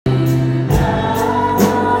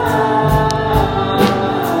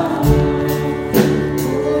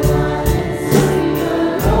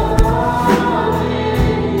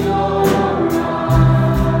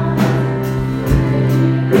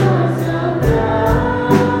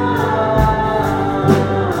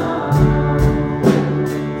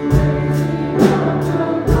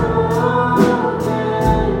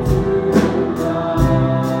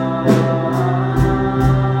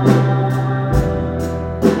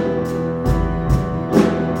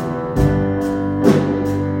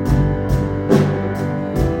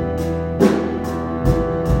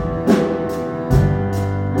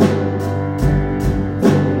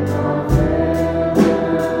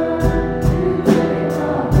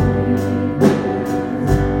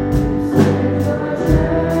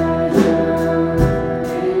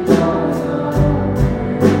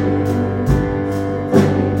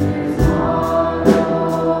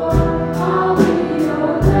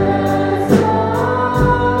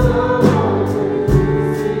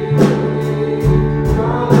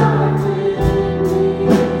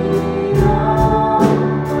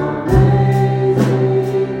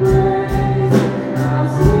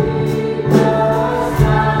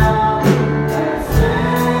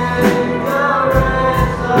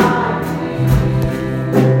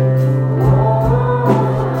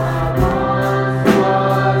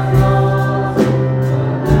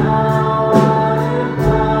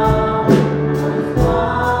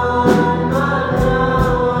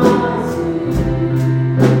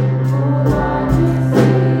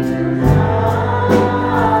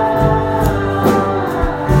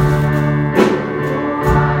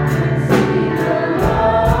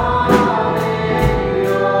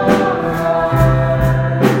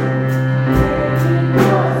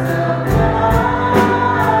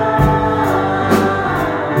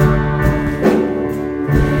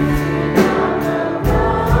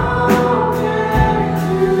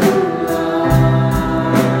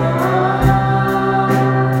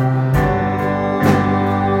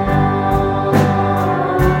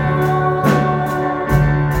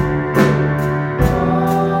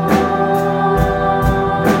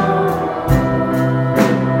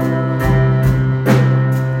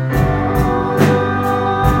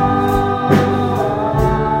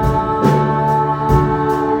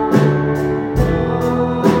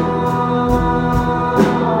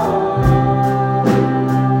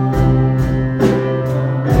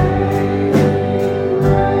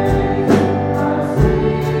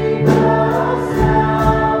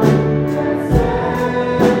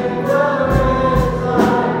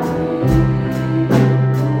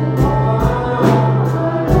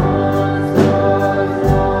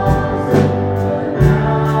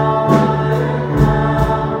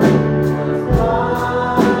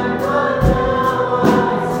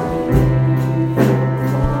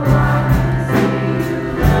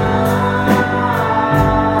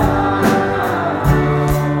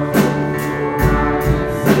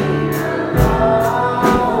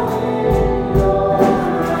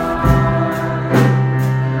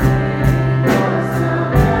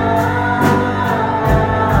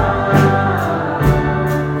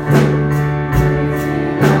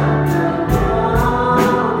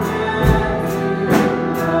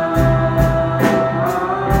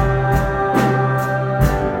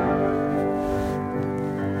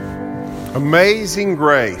Amazing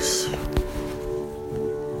grace.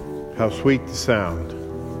 How sweet the sound.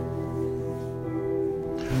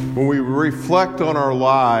 When we reflect on our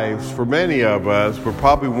lives, for many of us, we're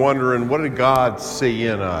probably wondering, what did God see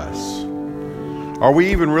in us? Are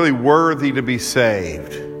we even really worthy to be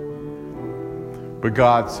saved? But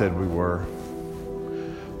God said we were.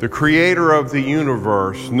 The Creator of the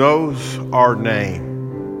universe knows our name.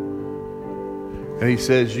 And He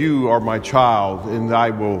says, you are my child, and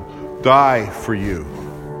I will die for you.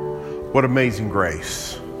 What amazing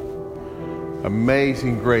grace.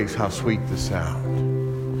 Amazing grace, how sweet the sound.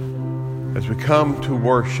 As we come to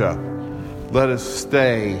worship, let us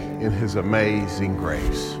stay in His amazing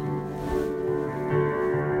grace.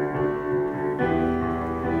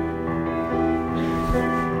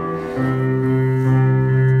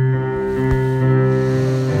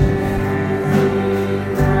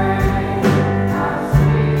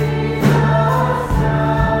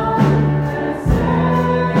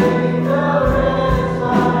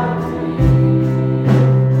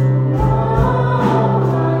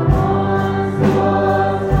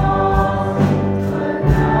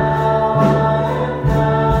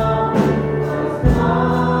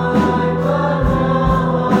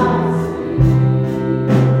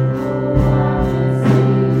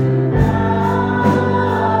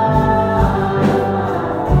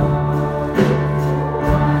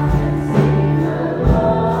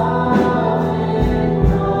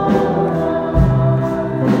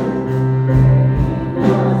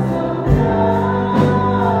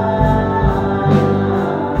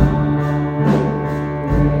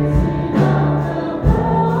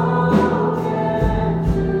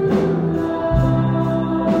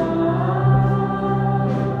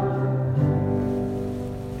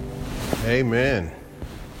 Amen.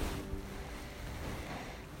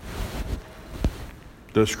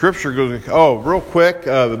 The scripture goes, real quick,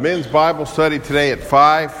 the men's Bible study today at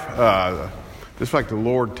 5. Just like the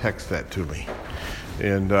Lord texted that to me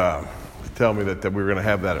and tell me that we were going to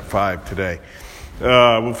have that at 5 today.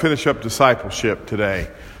 We'll finish up discipleship today.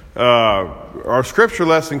 Our scripture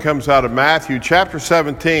lesson comes out of Matthew chapter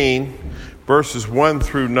 17, verses 1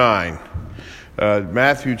 through 9.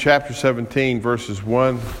 Matthew chapter 17, verses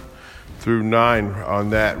 1 through 9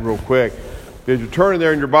 on that real quick. As you're turning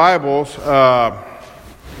there in your Bibles,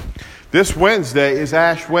 this Wednesday is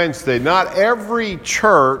Ash Wednesday. Not every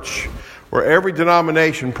church or every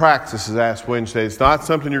denomination practices Ash Wednesday. It's not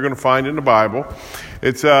something you're going to find in the Bible.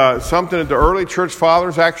 It's something that the early church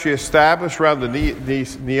fathers actually established around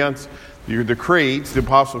the creeds, the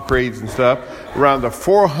apostle creeds and stuff, around the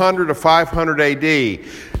 400 to 500 AD.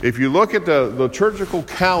 If you look at the liturgical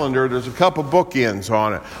calendar, there's a couple bookends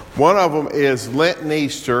on it. One of them is Lent and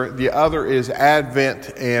Easter. The other is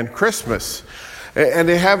Advent and Christmas. And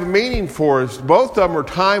they have a meaning for us. Both of them are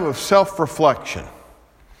time of self-reflection.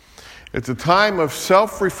 It's a time of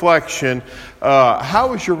self-reflection.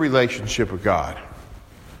 How is your relationship with God?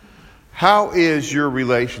 How is your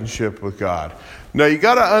relationship with God? Now, you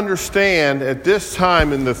got to understand, at this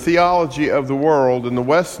time in the theology of the world, in the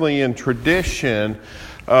Wesleyan tradition,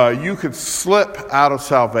 you could slip out of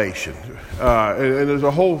salvation. And there's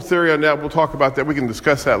a whole theory on that. We'll talk about that. We can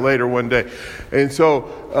discuss that later one day. And so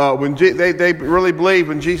when they really believe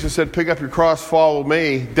when Jesus said, pick up your cross, follow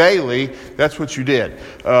me daily, that's what you did.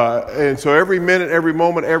 And so every minute, every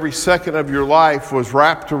moment, every second of your life was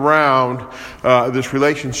wrapped around this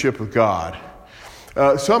relationship with God.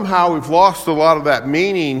 Somehow we've lost a lot of that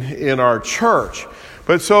meaning in our church.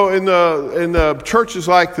 But so in the churches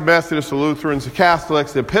like the Methodists, the Lutherans, the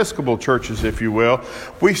Catholics, the Episcopal churches, if you will,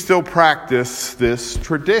 we still practice this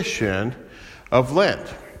tradition of Lent.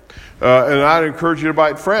 And I'd encourage you to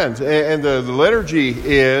invite friends. And the liturgy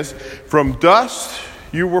is, from dust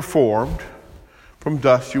you were formed, from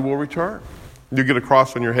dust you will return. You get a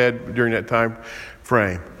cross on your head during that time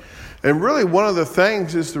frame. And really one of the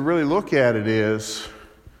things is to really look at it is,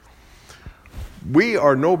 we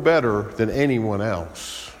are no better than anyone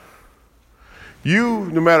else. You,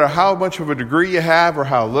 no matter how much of a degree you have or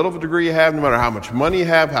how little of a degree you have, no matter how much money you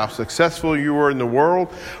have, how successful you were in the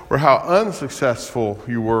world or how unsuccessful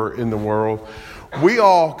you were in the world, we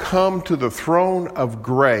all come to the throne of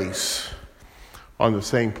grace on the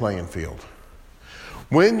same playing field.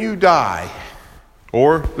 When you die,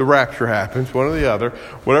 or the rapture happens, one or the other,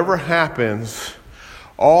 whatever happens,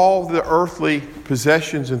 all the earthly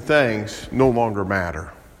possessions and things no longer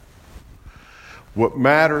matter. What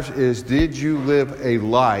matters is, did you live a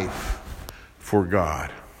life for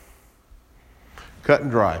God? Cut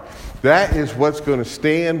and dry. That is what's going to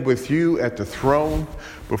stand with you at the throne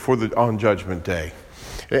on Judgment Day.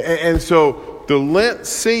 And so the Lent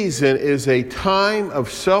season is a time of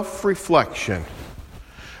self-reflection.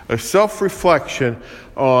 A self-reflection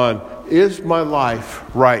on, is my life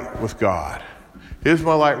right with God? Is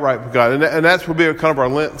my life right with God? And that's will be kind of our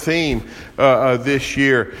Lent theme this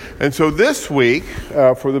year. And so this week,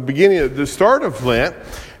 for the start of Lent,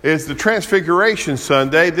 is the Transfiguration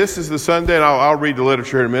Sunday. This is the Sunday, and I'll read the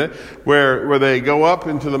literature in a minute, where they go up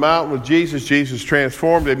into the mountain with Jesus. Jesus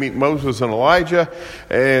transformed. They meet Moses and Elijah.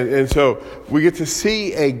 And so we get to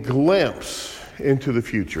see a glimpse into the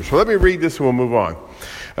future. So let me read this and we'll move on.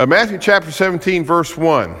 Matthew chapter 17, verse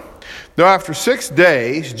 1. Now after 6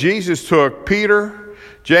 days, Jesus took Peter,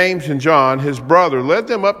 James, and John, his brother, led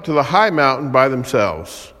them up to the high mountain by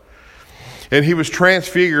themselves. And he was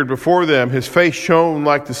transfigured before them. His face shone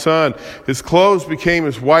like the sun. His clothes became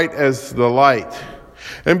as white as the light.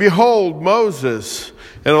 And behold, Moses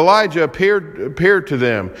and Elijah appeared to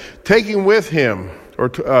them, talking with him.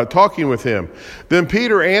 Then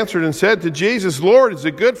Peter answered and said to Jesus, Lord, is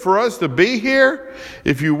it good for us to be here?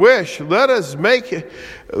 If you wish, let us make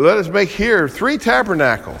here 3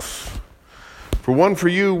 tabernacles. For one for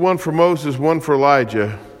you, one for Moses, one for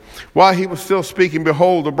Elijah. While he was still speaking,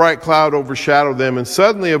 behold, a bright cloud overshadowed them, and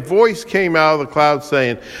suddenly a voice came out of the cloud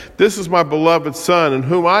saying, This is my beloved Son, in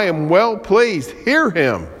whom I am well pleased. Hear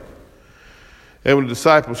him. And when the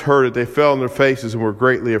disciples heard it, they fell on their faces and were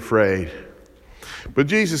greatly afraid. But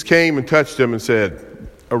Jesus came and touched them and said,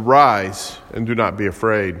 Arise and do not be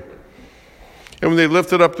afraid. And when they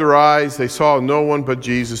lifted up their eyes, they saw no one but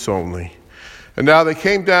Jesus only. And now they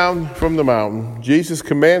came down from the mountain. Jesus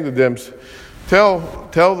commanded them, Tell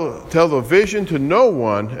the vision to no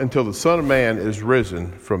one until the Son of Man is risen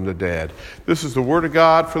from the dead. This is the word of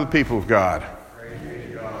God for the people of God.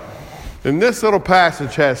 And this little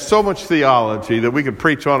passage has so much theology that we could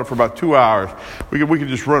preach on it for about 2 hours. We could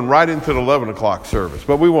just run right into the 11 o'clock service,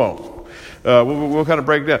 but we won't. We'll kind of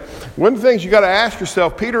break it down. One of the things you got to ask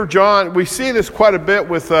yourself, Peter, John, we see this quite a bit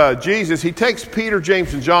with Jesus. He takes Peter,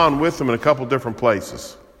 James, and John with him in a couple different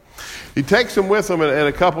places. He takes them with him in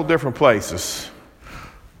a couple different places.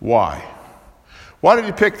 Why? Why did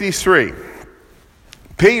he pick these 3?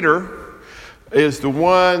 Peter is the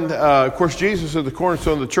one, of course, Jesus is the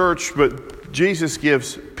cornerstone of the church, but Jesus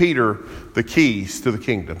gives Peter the keys to the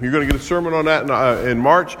kingdom. You're going to get a sermon on that in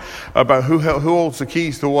March about who holds the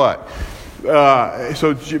keys to what.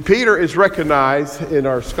 So Peter is recognized in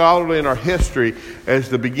our scholarly and our history as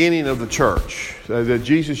the beginning of the church, that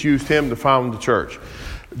Jesus used him to found the church.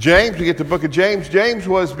 James, we get the book of James. James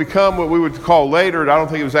was become what we would call later, and I don't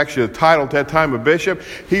think it was actually a title at that time, a bishop.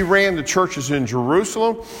 He ran the churches in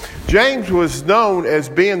Jerusalem. James was known as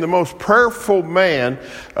being the most prayerful man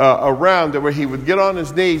around, where he would get on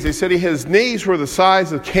his knees. They said his knees were the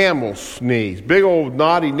size of camels' knees, big old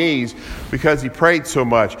knotty knees, because he prayed so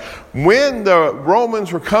much. When the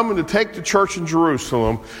Romans were coming to take the church in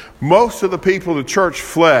Jerusalem, most of the people of the church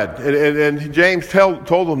fled, and James told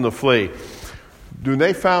them to flee. When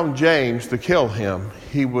they found James to kill him,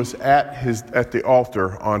 he was at the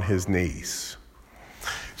altar on his knees.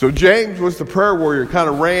 So James was the prayer warrior, kind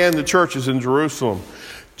of ran the churches in Jerusalem.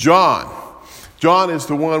 John is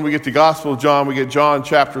the one, we get the Gospel of John, we get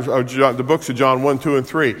the books of John 1, 2, and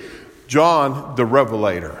 3. John, the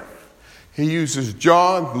Revelator. He uses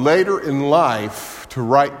John later in life to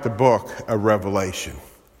write the book of Revelation.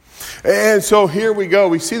 And so here we go.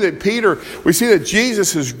 We see that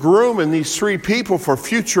Jesus is grooming these 3 people for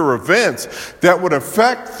future events that would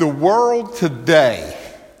affect the world today.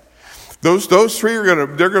 Those 3 they're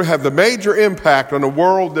going to have the major impact on the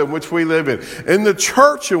world in which we live in. And the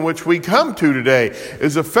church in which we come to today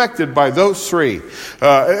is affected by those 3.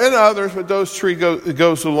 And others, but those 3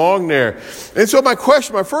 goes along there. And so my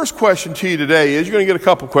first question to you today is, you're going to get a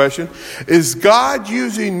couple questions. Is God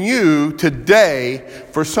using you today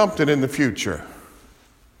for something in the future?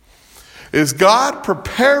 Is God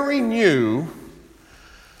preparing you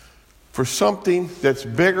for something that's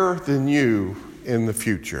bigger than you in the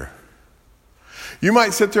future? You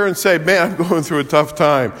might sit there and say, man, I'm going through a tough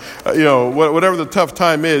time. Whatever the tough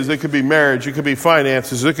time is, it could be marriage, it could be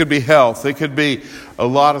finances, it could be health, it could be a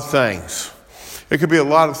lot of things. It could be a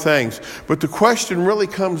lot of things. But the question really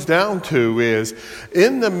comes down to is,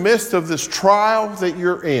 in the midst of this trial that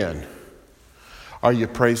you're in, are you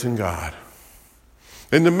praising God?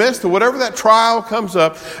 In the midst of whatever that trial comes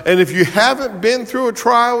up, and if you haven't been through a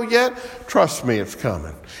trial yet, trust me, it's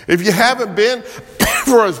coming. If you haven't been,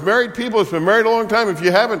 for us married people, it's been married a long time, if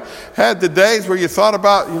you haven't had the days where you thought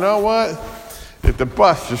about, you know what, if the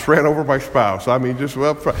bus just ran over my spouse,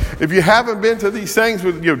 if you haven't been to these things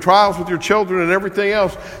with trials with your children and everything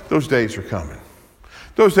else, those days are coming.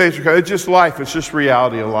 Those days are coming. It's just life. It's just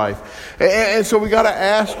reality of life. And so we got to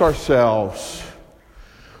ask ourselves,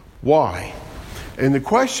 why? And the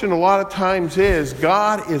question a lot of times is,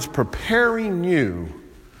 God is preparing you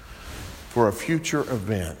for a future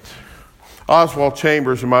event. Oswald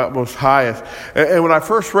Chambers, my most highest. And when I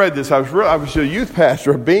first read this, I was a youth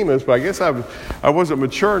pastor of Bemis, but I guess I wasn't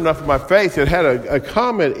mature enough in my faith. It had a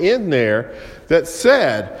comment in there that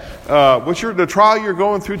said, the trial you're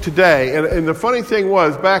going through today. And the funny thing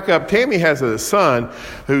was, back up, Tammy has a son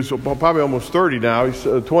who's probably almost 30 now. He's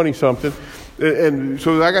 20-something. And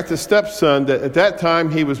so I got this stepson that at that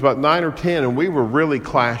time he was about 9 or 10, and we were really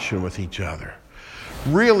clashing with each other.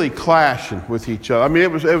 Really clashing with each other. I mean,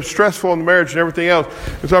 it was stressful in the marriage and everything else.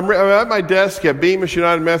 And so I'm at my desk at Bemis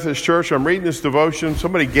United Methodist Church. I'm reading this devotion.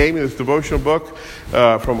 Somebody gave me this devotional book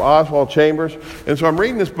from Oswald Chambers. And so I'm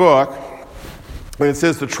reading this book, and it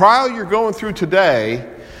says, the trial you're going through today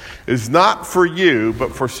is not for you,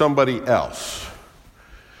 but for somebody else.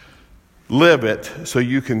 Live it so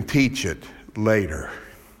you can teach it later.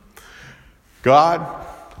 God,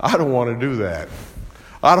 I don't want to do that.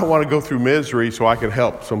 I don't want to go through misery so I can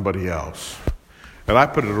help somebody else. And I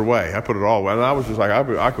put it away. I put it all away. And I was just like,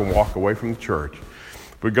 I can walk away from the church.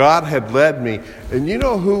 But God had led me. And you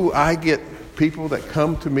know who I get people that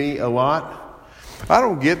come to me a lot? I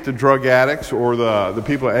don't get the drug addicts or the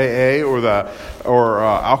people at AA or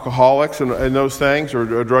alcoholics and those things,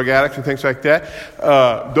 or drug addicts and things like that.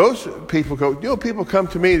 Those people people come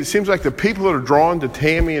to me. It seems like the people that are drawn to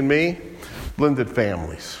Tammy and me, blended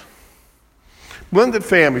families. Blended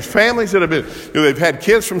families that have been, they've had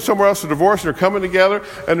kids from somewhere else, a divorce, and they're coming together,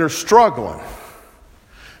 and they're struggling.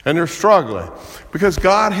 And they're struggling because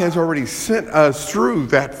God has already sent us through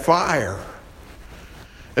that fire.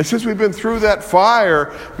 And since we've been through that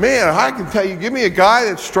fire, man, I can tell you, give me a guy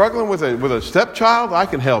that's struggling with a stepchild, I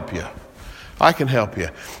can help you. I can help you.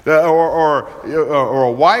 Or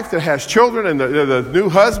a wife that has children and the new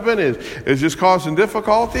husband is just causing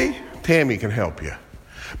difficulty, Tammy can help you.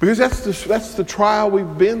 Because that's the trial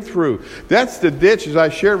we've been through. That's the ditch, as I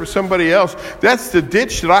shared with somebody else. That's the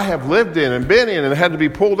ditch that I have lived in and been in and had to be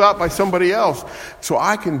pulled out by somebody else. So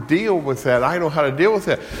I can deal with that. I know how to deal with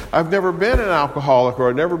that. I've never been an alcoholic or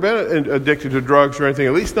I've never been addicted to drugs or anything.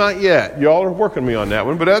 At least not yet. Y'all are working me on that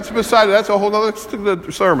one. But that's a whole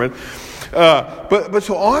other sermon. But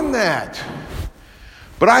so on that.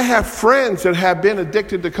 But I have friends that have been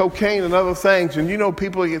addicted to cocaine and other things. And you know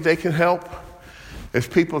people they can help? It's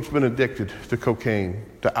people that's been addicted to cocaine,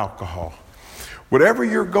 to alcohol. Whatever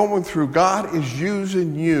you're going through, God is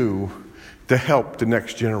using you to help the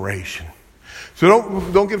next generation. So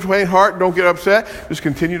don't get faint heart, don't get upset. Just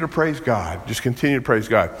continue to praise God. Just continue to praise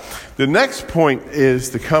God. The next point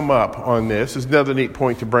is to come up on this. This is another neat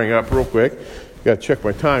point to bring up real quick. Got to check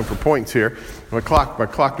my time for points here. My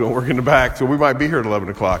clock don't work in the back, so we might be here at 11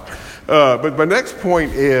 o'clock. But my next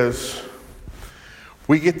point is,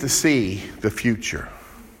 we get to see the future.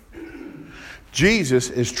 Jesus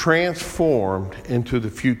is transformed into the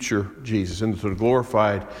future Jesus, into the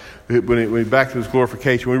glorified, when back to his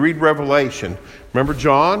glorification. When we read Revelation, remember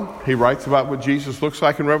John? He writes about what Jesus looks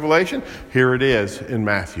like in Revelation. Here it is in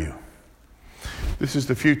Matthew. This is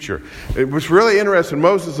the future. It was really interesting.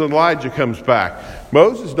 Moses and Elijah comes back.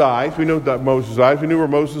 Moses dies. We know that Moses dies. We knew where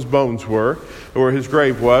Moses' bones were, or where his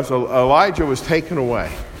grave was. Elijah was taken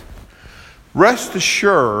away. Rest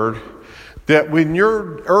assured that when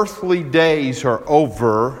your earthly days are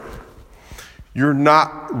over, you're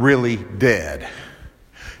not really dead.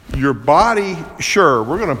 Your body, sure,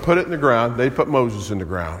 we're going to put it in the ground. They put Moses in the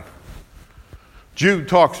ground. Jude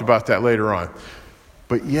talks about that later on.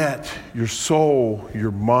 But yet, your soul,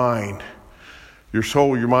 your mind,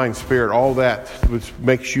 spirit, all that which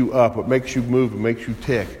makes you up, what makes you move, what makes you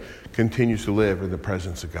tick, continues to live in the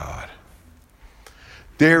presence of God.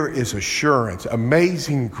 There is assurance,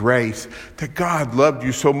 amazing grace that God loved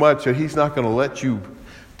you so much that he's not going to let you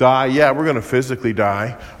die. Yeah, we're going to physically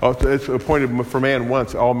die. It's appointed for man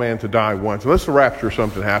once, all man to die once. Unless the rapture or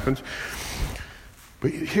something happens.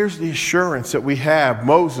 But here's the assurance that we have.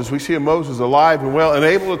 Moses, we see Moses alive and well and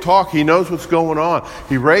able to talk. He knows what's going on.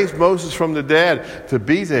 He raised Moses from the dead to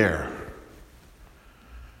be there.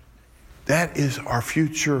 That is our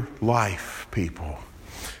future life, people.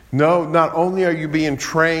 No, not only are you being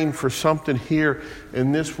trained for something here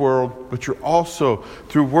in this world, but you're also,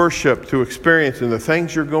 through worship, through experience, and the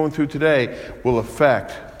things you're going through today will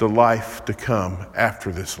affect the life to come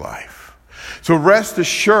after this life. So rest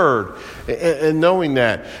assured in knowing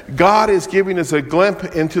that. God is giving us a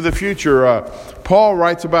glimpse into the future. Paul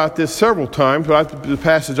writes about this several times, but the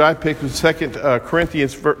passage I picked was 2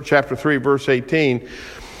 Corinthians chapter 3, verse 18.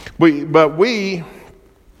 But we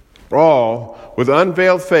all, with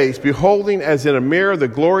unveiled face, beholding as in a mirror the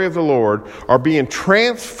glory of the Lord, are being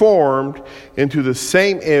transformed into the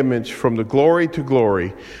same image from the glory to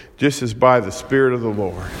glory, just as by the Spirit of the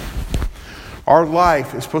Lord. Our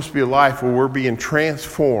life is supposed to be a life where we're being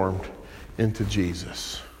transformed into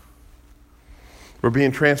Jesus. We're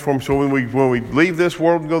being transformed, so when we leave this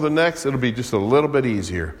world and go to the next, it'll be just a little bit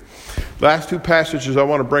easier. Last two passages I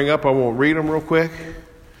want to bring up, I won't read them real quick.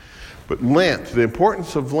 But Lent, the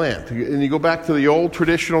importance of Lent, and you go back to the old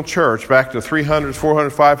traditional church, back to the 300s,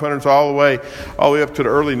 400s, 500s, all the way up to the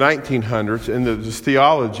early 1900s in this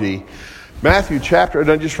theology. Matthew chapter,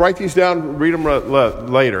 and just write these down, read them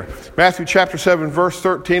later. Matthew chapter 7, verse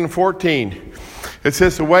 13 and 14. It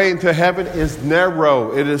says, the way into heaven is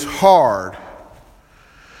narrow, it is hard.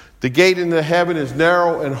 The gate into heaven is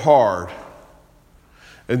narrow and hard,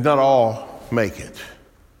 and not all make it.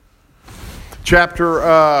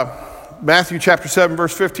 Matthew chapter 7,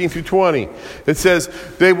 verse 15 through 20. It says,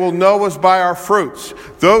 they will know us by our fruits.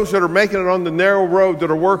 Those that are making it on the narrow road,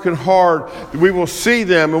 that are working hard, we will see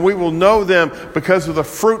them and we will know them because of the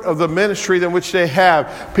fruit of the ministry in which they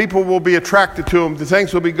have. People will be attracted to them. The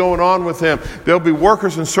things will be going on with them. They'll be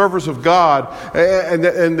workers and servers of God.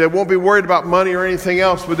 And they won't be worried about money or anything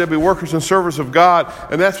else, but they'll be workers and servers of God.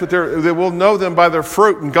 And that's what they will know them by their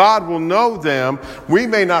fruit. And God will know them. We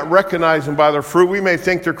may not recognize them by their fruit. We may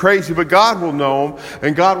think they're crazy, but God will know them,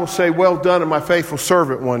 and God will say, well done, my faithful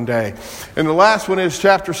servant, one day. And the last one is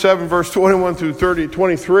chapter 7, verse 21 through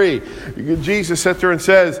 23. Jesus sat there and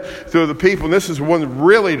says to the people, and this is one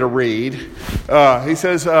really to read, he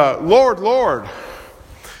says, Lord, Lord.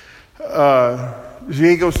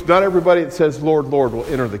 He goes, not everybody that says, Lord, Lord, will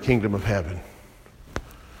enter the kingdom of heaven.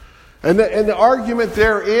 And the argument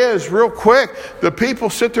there is, real quick, the people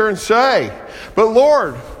sit there and say, but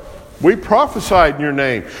Lord, we prophesied in your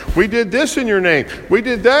name. We did this in your name. We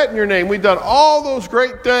did that in your name. We've done all those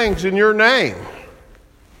great things in your name.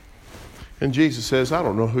 And Jesus says, I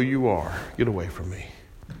don't know who you are. Get away from me.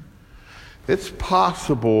 It's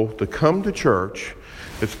possible to come to church.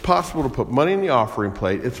 It's possible to put money in the offering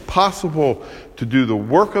plate. It's possible to do the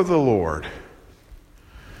work of the Lord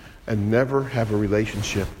and never have a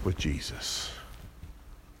relationship with Jesus.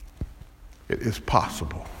 It is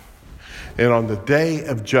possible. And on the day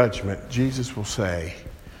of judgment, Jesus will say,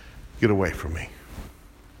 get away from me.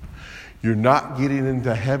 You're not getting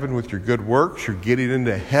into heaven with your good works. You're getting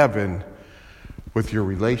into heaven with your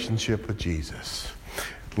relationship with Jesus.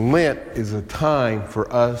 Lent is a time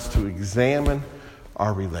for us to examine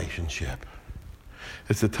our relationship.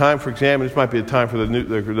 It's a time for examining. This might be a time for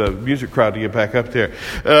the music crowd to get back up there.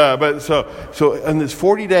 But so in this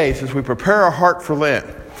 40 days, as we prepare our heart for Lent,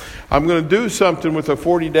 I'm going to do something with the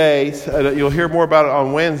 40 days. You'll hear more about it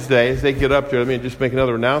on Wednesday as they get up there. Let me just make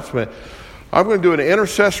another announcement. I'm going to do an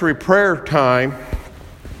intercessory prayer time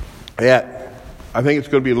at, I think it's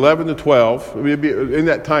going to be 11 to 12. It'll be in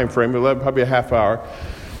that time frame, 11, probably a half hour.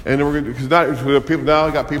 And then we're going to, because people now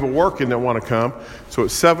got people working that want to come. So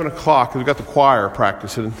it's 7 o'clock, because we've got the choir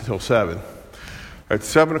practicing until 7. At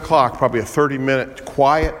 7 o'clock, probably a 30-minute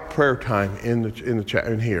quiet prayer time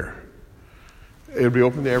in here. It'll be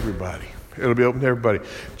open to everybody. It'll be open to everybody.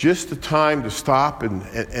 Just the time to stop, and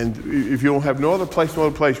if you don't have no other place, we're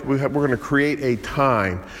going to create a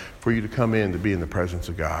time for you to come in to be in the presence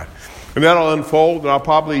of God. And that'll unfold, and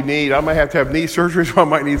I might have to have knee surgery, so I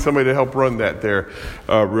might need somebody to help run that there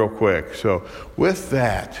real quick. So with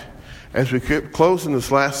that, as we keep closing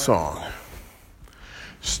this last song,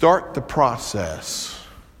 start the process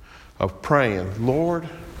of praying, Lord,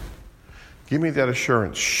 give me that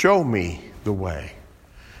assurance. Show me the way.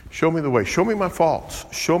 Show me the way. Show me my faults.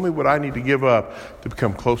 Show me what I need to give up to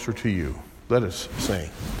become closer to you. Let us sing.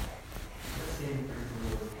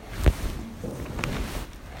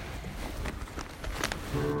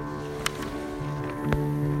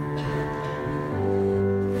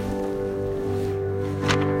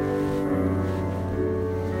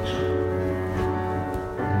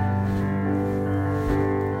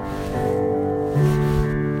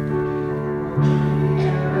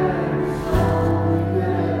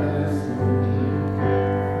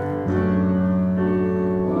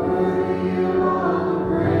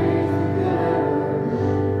 Praise.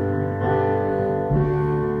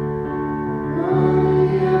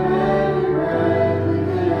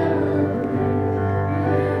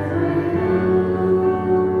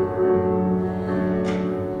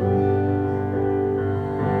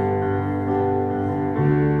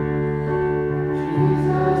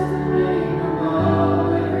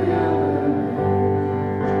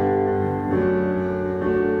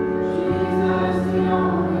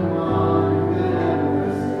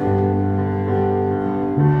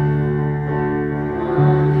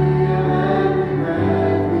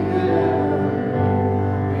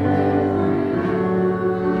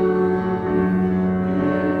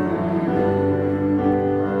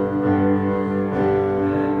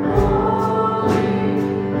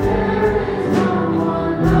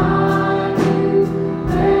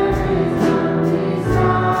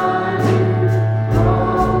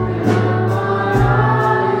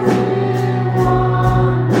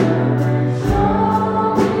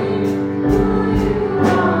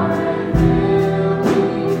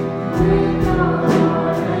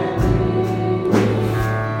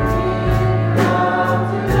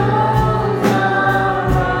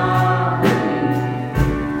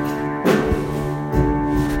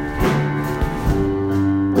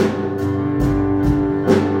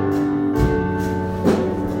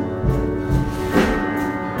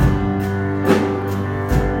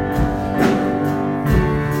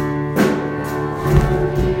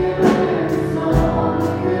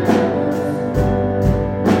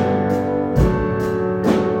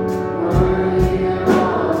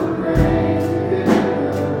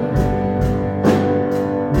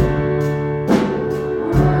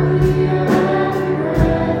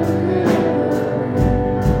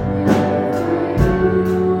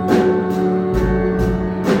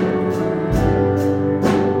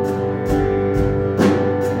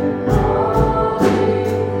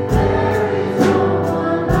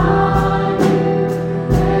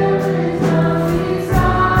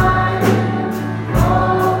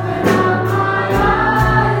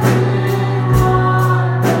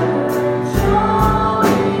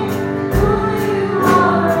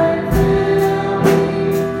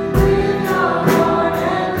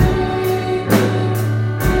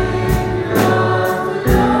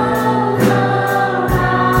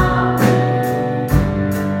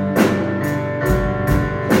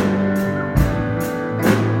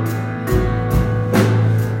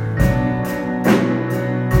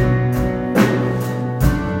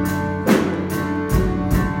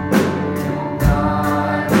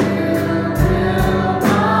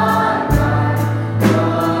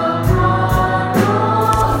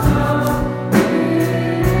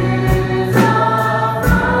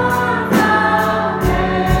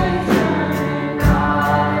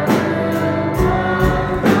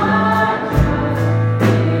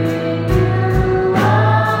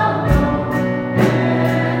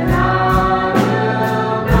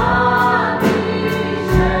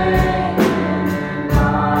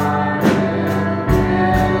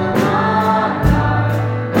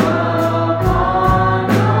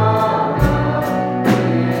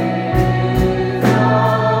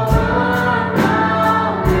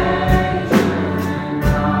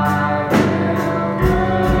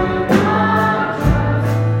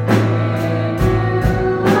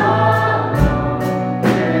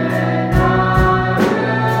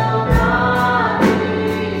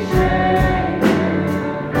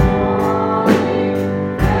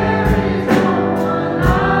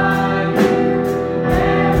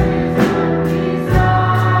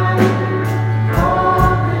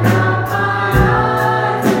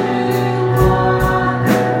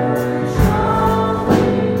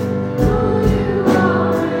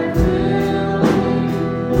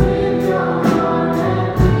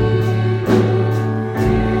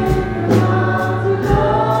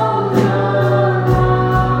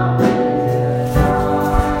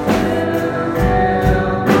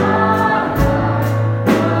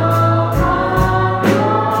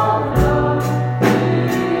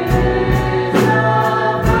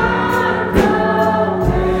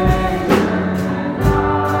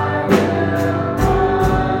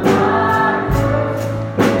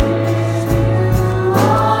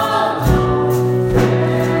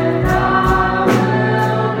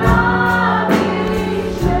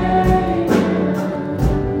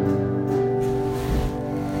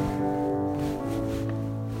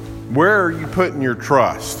 Where are you putting your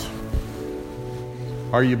trust?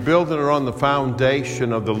 Are you building it on the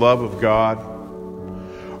foundation of the love of God?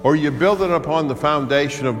 Or are you building it upon the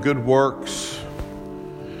foundation of good works,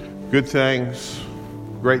 good things,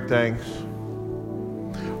 great things?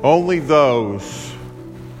 Only those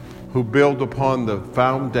who build upon the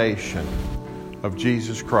foundation of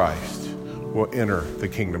Jesus Christ will enter the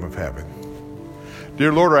kingdom of heaven.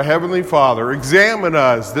 Dear Lord, our Heavenly Father, examine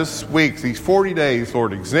us this week, these 40 days,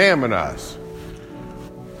 Lord, examine us.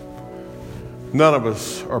 None of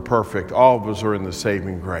us are perfect. All of us are in the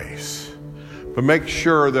saving grace. But make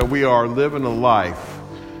sure that we are living a life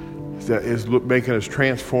that is making us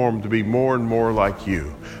transformed to be more and more like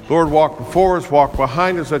you. Lord, walk before us, walk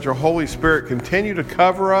behind us. Let your Holy Spirit continue to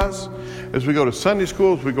cover us as we go to Sunday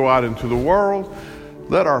school, as we go out into the world.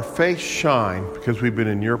 Let our face shine because we've been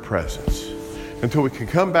in your presence until we can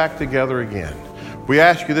come back together again. We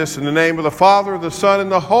ask you this in the name of the Father, the Son,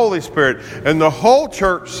 and the Holy Spirit. And the whole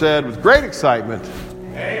church said with great excitement,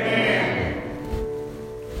 Amen.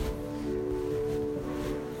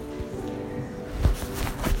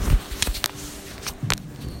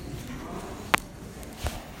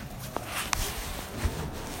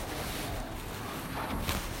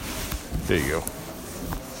 There you go.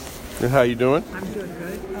 And how you doing? I'm doing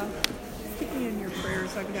good. Keep me in your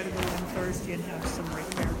prayers. I've got to go in Thursday and have some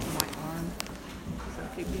repair to my arm. So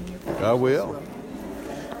keep me in your prayers. I will.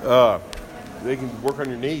 They can work on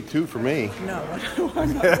your knee too for me. No,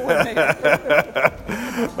 I'm not going there.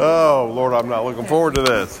 Oh, Lord, I'm not looking forward to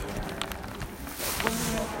this.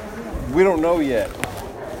 We don't know yet.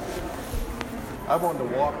 I wanted to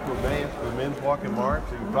walk to Emmaus for the men's walk in March,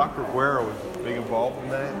 and Dr. Guerra was being involved in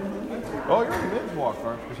that. Oh, you're on the men's walk,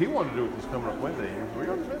 aren't you? Because he wanted to do it this coming up Wednesday. Well,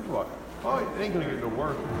 you're on the men's walk. Oh, it ain't going to get no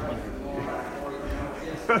worse.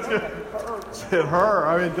 It hurt.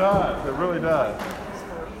 I mean, it does. It really does.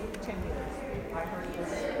 For 10 years. I heard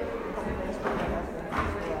this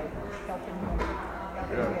helping him got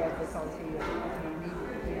the bed because he needed to be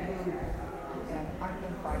moved. And I've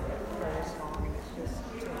been fighting it for this long. It's just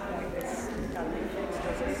to the point it's got to be fixed.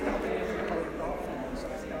 Does it stop it if you play golf and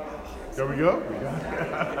stuff? There we go.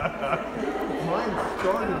 Mine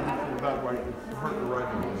started about right, it hurt the right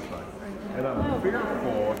on this side. And I'm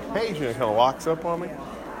fearful, occasionally it kind of locks up on me.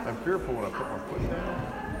 I'm fearful when I put my foot down.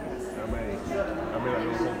 I may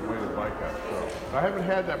not hold the weight of the bike up. So I haven't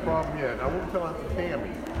had that problem yet. I won't tell Aunt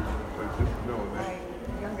Tammy, but just knowing that.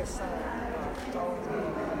 My youngest son told me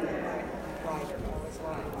rider all his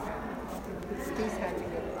life. He's had to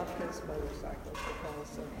give up his motorcycle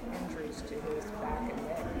because of injuries to his back and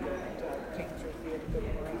neck that came through the good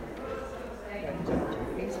brain. But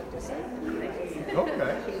he's a disabled.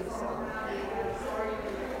 Okay.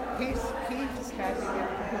 He's had to get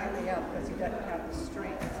completely up because he doesn't have the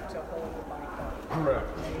strength to hold the bike up. Correct.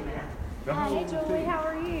 Hey Julie, how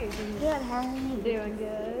are you? Good, how are you? Doing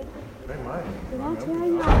good. They might. Did I tell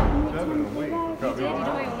you I'm 7 a week. You did, you're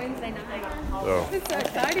doing it Wednesday night. So. It's so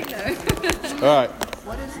exciting though. All right.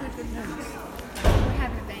 What is the good news? We're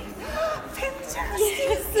having a baby. Fantastic!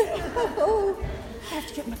 Yes. Oh, I have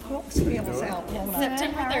to get my clothes wheels out.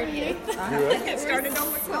 September 30th. It started on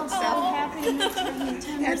the 12th. So happy to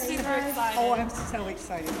We're super excited. Oh, I'm so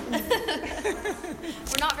excited.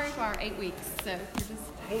 We're not very far, 8 weeks, so we're just.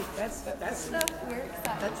 Hey, that's We're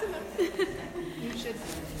excited. that's enough. You should.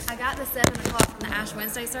 I got the 7 o'clock from the Ash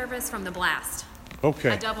Wednesday service from the blast.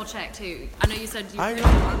 Okay. I double checked too. I know you said you I really know.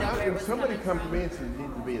 didn't know where it was Somebody coming come to from. me and said it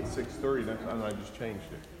needed to be at 6:30, and I just changed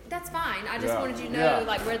it. That's fine. I just wanted you to know Yeah.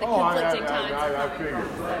 like where the Oh, conflicting times are I coming figured.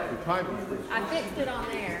 from. The time is I fixed it on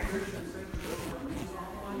there.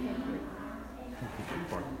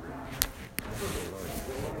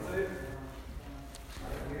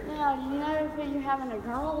 Now, do you know if you're having a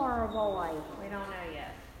girl or a boy? We don't know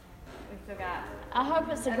yet. We still got. I hope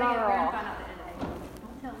it's a I think we're gonna girl. find out the end of the day.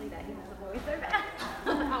 Don't tell me that he was a boy so bad.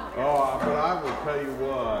 Oh, but I will tell you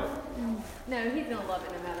what. No, he's gonna love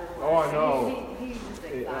it no matter what. Oh, I know. He's just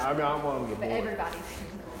excited. I mean, I wanted a But boy. everybody's.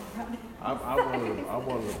 I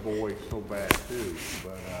wanted a boy so bad too,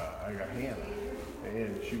 but I got Hannah,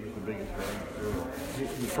 and she was the biggest girl. The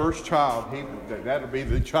first child, that'll be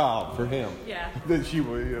the child for him. Yeah. Then she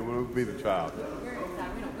will be the child. We're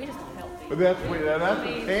excited. We just want healthy. But that's what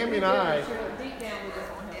Tammy and I. Deep down, we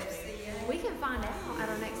just want healthy. We can find out at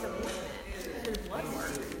our next appointment through blood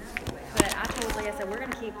work. But I told Leah, I said we're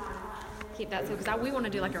gonna keep that too because we want to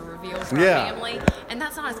do like a reveal for our family, and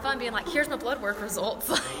that's not as fun being like, here's my blood work results.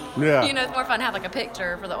 Yeah. You know, it's more fun to have like a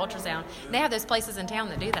picture for the ultrasound. And they have those places in town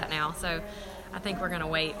that do that now, so I think we're gonna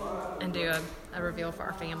wait and do a reveal for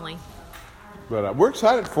our family. But we're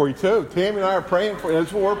excited for you too. Tammy and I are praying for you.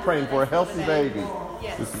 That's what we're praying for, a healthy baby.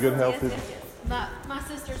 Yes. Just a good healthy. Yes. My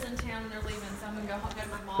sister's in town and they're leaving, so I'm gonna go to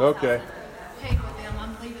my mom's Okay. house and hang with them.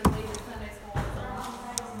 I'm leaving